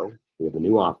Francisco. We have a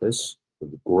new office. We're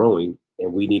growing,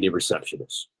 and we need a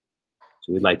receptionist.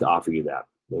 So we'd like to offer you that.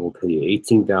 And we'll pay you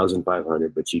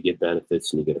 $18,500, but you get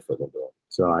benefits and you get a foot in the door."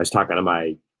 So I was talking to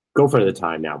my girlfriend at the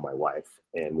time, now my wife,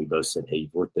 and we both said, "Hey,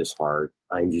 you've worked this hard.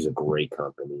 IMG is a great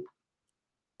company.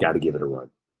 Got to give it a run."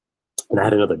 And I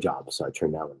had another job, so I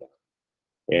turned that one down.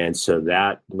 And so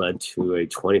that led to a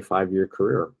 25-year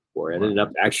career where I ended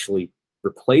up actually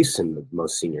replacing the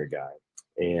most senior guy.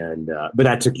 And but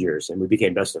that took years, and we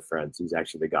became best of friends. He's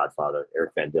actually the godfather,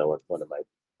 Eric Van Dillen, one of my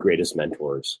greatest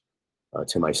mentors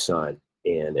to my son,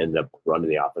 and ended up running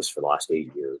the office for the last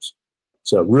 8 years.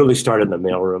 So really started in the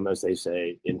mailroom, as they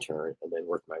say, intern, and then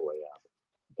worked my way up.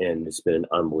 And it's been an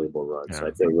unbelievable run. Yeah. So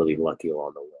I feel really lucky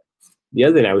along the way. The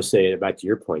other thing I would say, back to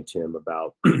your point, Tim,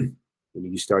 about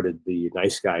you started the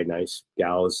Nice Guy, Nice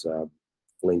Gals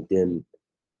LinkedIn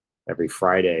every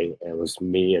Friday, and it was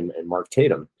me and Mark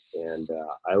Tatum. And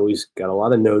I always got a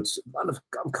lot of notes, a lot of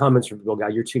comments from people,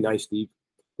 "God, you're too nice, Steve.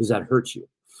 Does that hurt you?"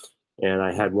 And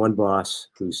I had one boss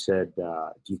who said,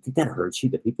 "Do you think that hurts you,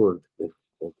 that people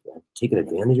have taken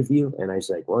advantage of you?" And I was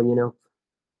like, "Well,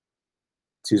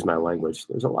 excuse my language,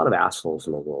 there's a lot of assholes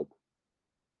in the world,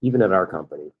 even at our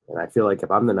company. And I feel like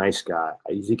if I'm the nice guy,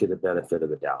 I usually get the benefit of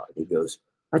the doubt." And he goes,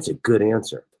 "That's a good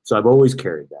answer." So I've always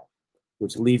carried that,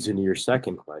 which leads into your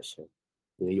second question.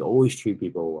 You always treat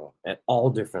people well at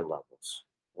all different levels,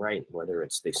 right? Whether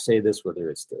it's they say this, whether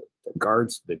it's the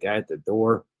guards, the guy at the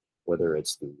door, whether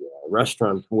it's the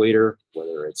restaurant waiter,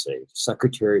 whether it's a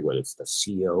secretary, whether it's the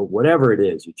CEO, whatever it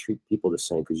is, you treat people the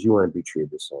same because you want to be treated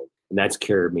the same. And that's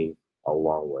carried me a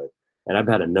long way. And I've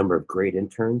had a number of great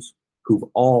interns who've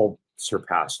all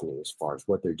surpassed me as far as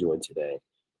what they're doing today.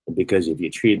 And because if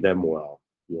you treat them well,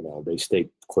 they stay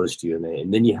close to you,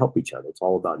 and then you help each other. It's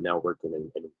all about networking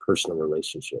and personal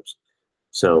relationships.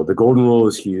 So the golden rule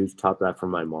is huge. Taught that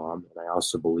from my mom. And I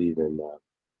also believe in,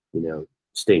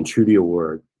 staying true to your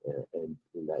word, and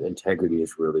that integrity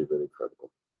is really, really critical.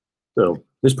 So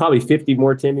there's probably 50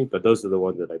 more, Timmy, but those are the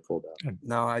ones that I pulled out.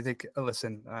 No, I think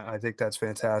that's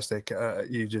fantastic.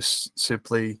 You just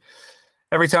simply,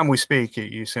 every time we speak,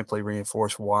 you simply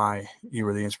reinforce why you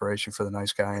were the inspiration for the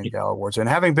Nice Guy and Gal Awards. And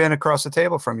having been across the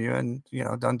table from you and,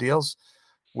 done deals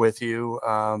with you,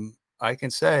 I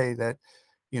can say that,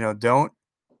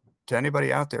 to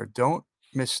anybody out there, don't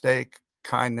mistake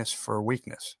kindness for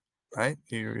weakness, right?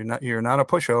 You're not a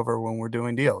pushover when we're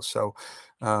doing deals. So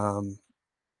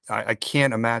I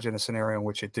can't imagine a scenario in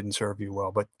which it didn't serve you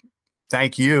well, but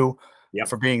thank you. Yep.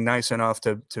 For being nice enough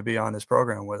to be on this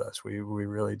program with us. We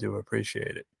really do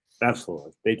appreciate it.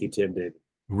 Absolutely. Thank you, Tim, David.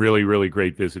 Really, really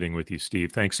great visiting with you,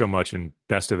 Steve. Thanks so much, and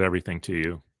best of everything to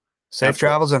you. Safe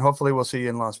travels, and hopefully we'll see you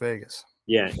in Las Vegas.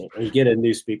 Yeah, and get a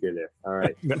new speaker there. All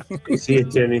right. See you,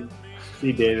 Timmy. See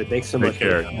you, David. Thanks so much.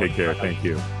 Take care. Thank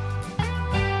you.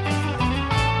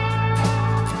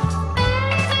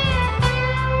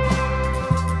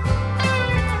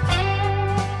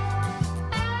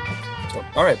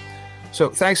 All right. So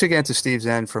thanks again to Steve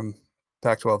Tseng from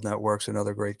Pac-12 Networks,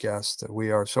 another great guest. We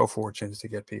are so fortunate to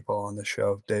get people on the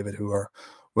show, David, who are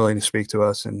willing to speak to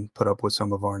us and put up with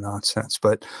some of our nonsense.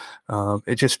 But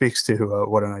it just speaks to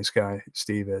what a nice guy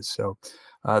Steve is. So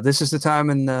this is the time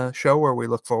in the show where we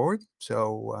look forward.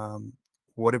 So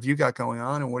what have you got going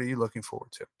on, and what are you looking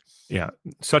forward to? Yeah,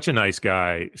 such a nice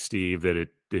guy, Steve, that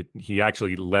he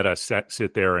actually let us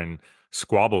sit there and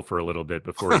squabble for a little bit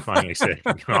before he finally said,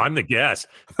 "I'm the guest."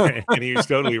 And he was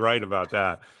totally right about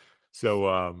that.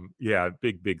 So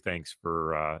big thanks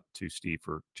to Steve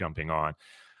for jumping on.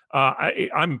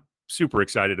 I'm super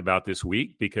excited about this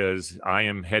week because I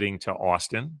am heading to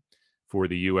Austin for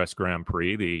the U.S. Grand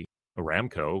Prix, the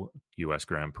Aramco U.S.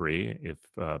 Grand Prix, if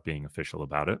being official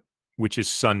about it, which is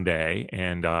Sunday.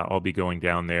 And I'll be going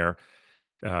down there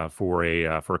for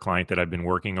a client that I've been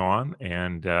working on,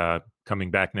 and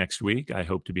coming back next week, I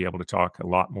hope to be able to talk a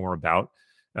lot more about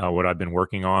what I've been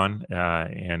working on,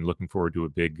 and looking forward to a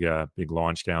big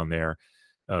launch down there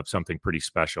of something pretty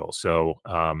special. So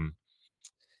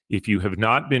if you have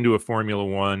not been to a Formula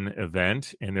One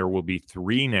event, and there will be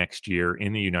 3 next year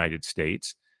in the United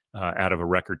States, out of a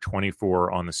record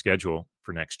 24 on the schedule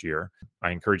for next year,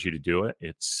 I encourage you to do it.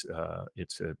 It's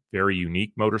a very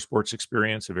unique motorsports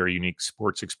experience, a very unique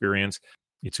sports experience.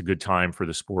 It's a good time for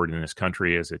the sport in this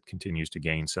country as it continues to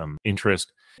gain some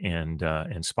interest and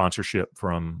sponsorship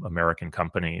from American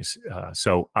companies.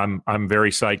 So I'm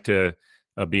very psyched to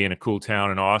be in a cool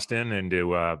town in Austin and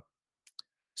to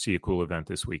see a cool event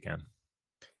this weekend.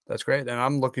 That's great. And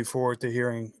I'm looking forward to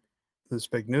hearing this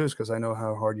big news, because I know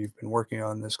how hard you've been working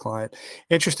on this client.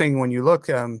 Interesting, when you look,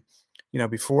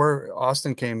 before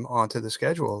Austin came onto the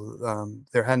schedule,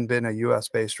 there hadn't been a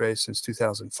U.S.-based race since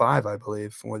 2005, I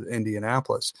believe, with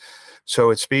Indianapolis. So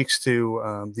it speaks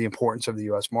to the importance of the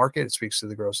U.S. market. It speaks to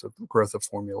the growth of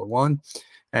Formula One.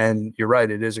 And you're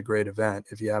right, it is a great event.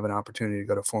 If you have an opportunity to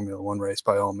go to Formula One race,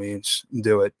 by all means,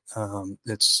 do it.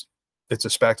 It's a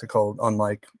spectacle,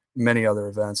 unlike many other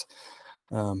events.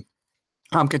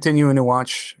 I'm continuing to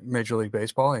watch Major League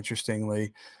Baseball.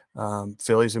 Interestingly,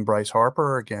 Phillies and Bryce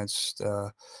Harper against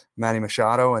Manny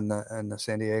Machado and the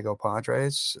San Diego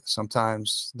Padres.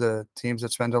 Sometimes the teams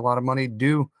that spend a lot of money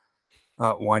do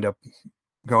wind up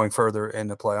going further in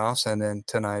the playoffs. And then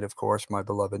tonight, of course, my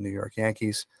beloved New York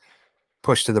Yankees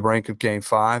pushed to the brink of Game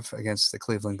 5 against the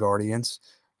Cleveland Guardians,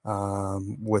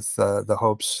 with the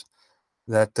hopes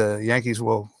that the Yankees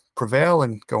will prevail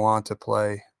and go on to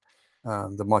play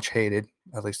the much hated,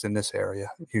 at least in this area,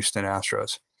 Houston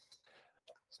Astros.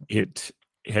 It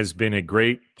has been a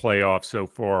great playoff so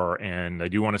far, and I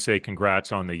do want to say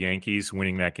congrats on the Yankees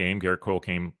winning that game. Garrett Cole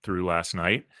came through last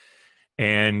night.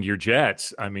 And your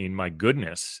Jets, I mean, my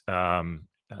goodness. And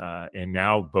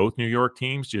now both New York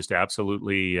teams just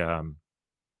absolutely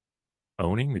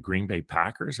owning the Green Bay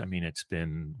Packers. I mean, it's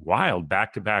been wild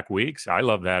back-to-back weeks. I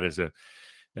love that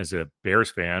as a Bears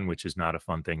fan, which is not a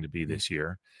fun thing to be this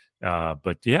year.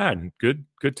 But yeah, good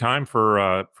time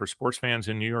for sports fans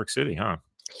in New York City, huh?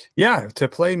 Yeah, to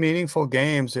play meaningful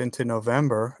games into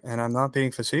November, and I'm not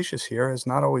being facetious here, has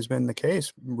not always been the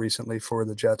case recently for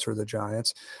the Jets or the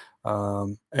Giants.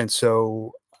 And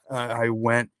so I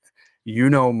went,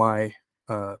 my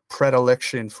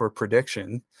predilection for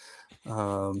prediction.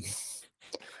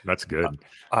 That's good.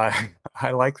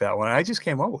 I like that one. I just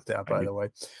came up with that, by the way.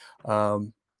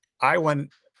 I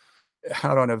went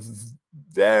out on a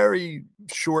very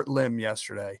short limb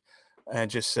yesterday and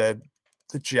just said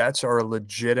the Jets are a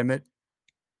legitimate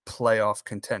playoff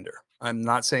contender. I'm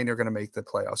not saying they're going to make the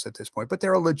playoffs at this point, but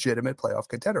they're a legitimate playoff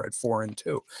contender at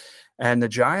 4-2. And the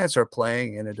Giants are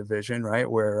playing in a division, right,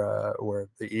 where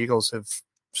the Eagles have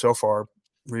so far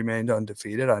remained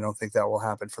undefeated. I don't think that will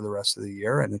happen for the rest of the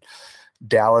year. And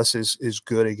Dallas is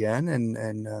good again.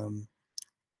 And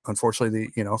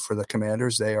unfortunately, for the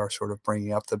Commanders, they are sort of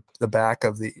bringing up the back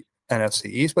of the NFC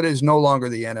East, but it is no longer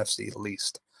the NFC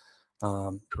least.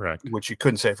 Correct. Which you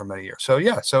couldn't say for many years. So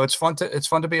yeah, so it's fun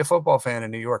to be a football fan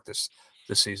in New York this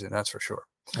season. That's for sure.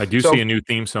 I do see a new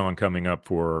theme song coming up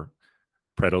for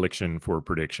predilection for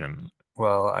prediction.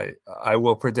 Well, I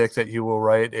will predict that you will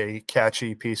write a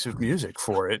catchy piece of music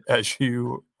for it, as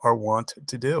you are wont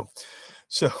to do.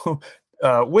 So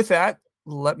with that,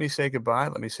 let me say goodbye.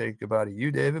 Let me say goodbye to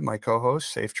you, David, my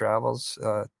co-host. Safe travels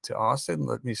to Austin.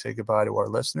 Let me say goodbye to our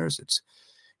listeners. It's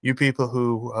you people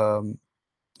who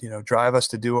drive us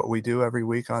to do what we do every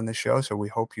week on this show. So we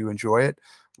hope you enjoy it.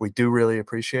 We do really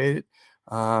appreciate it.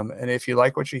 And if you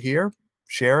like what you hear,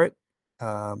 share it,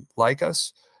 like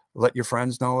us, let your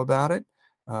friends know about it.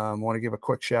 I want to give a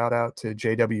quick shout out to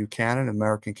JW Cannon,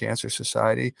 American Cancer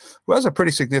Society, who has a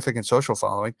pretty significant social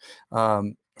following,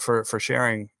 for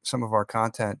sharing some of our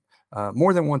content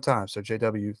more than one time. So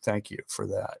JW, thank you for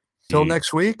that. Till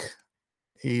next week,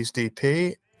 he's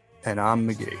DP and I'm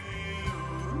McGee.